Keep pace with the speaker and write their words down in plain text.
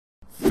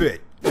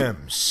Fit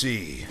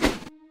MC.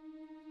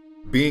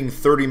 Being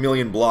 30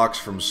 million blocks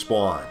from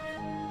spawn,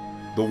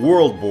 the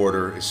world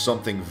border is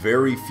something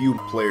very few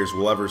players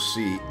will ever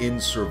see in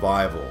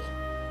survival.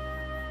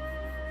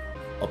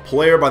 A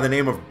player by the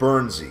name of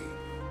Burnsy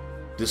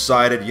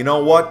decided, you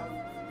know what?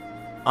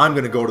 I'm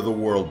gonna go to the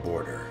world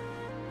border.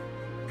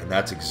 And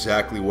that's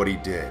exactly what he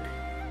did.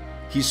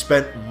 He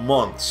spent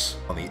months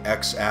on the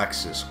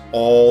X-axis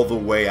all the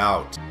way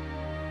out.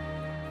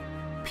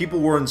 People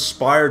were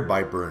inspired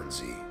by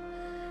Burnsy,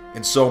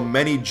 and so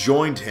many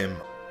joined him.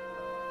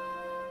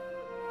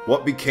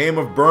 What became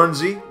of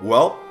Burnsy?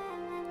 Well,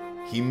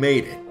 he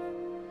made it.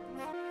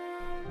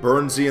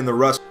 Burnsy and the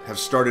rest have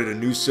started a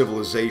new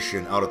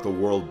civilization out at the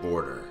world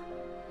border,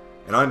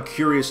 and I'm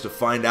curious to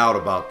find out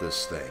about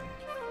this thing.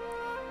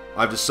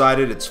 I've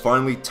decided it's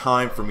finally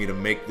time for me to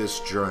make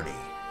this journey,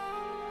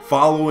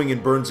 following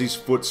in Burnsy's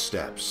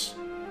footsteps,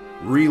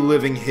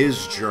 reliving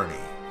his journey.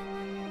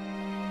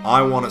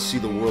 I want to see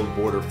the world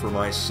border for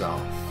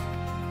myself.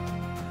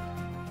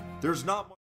 There's not much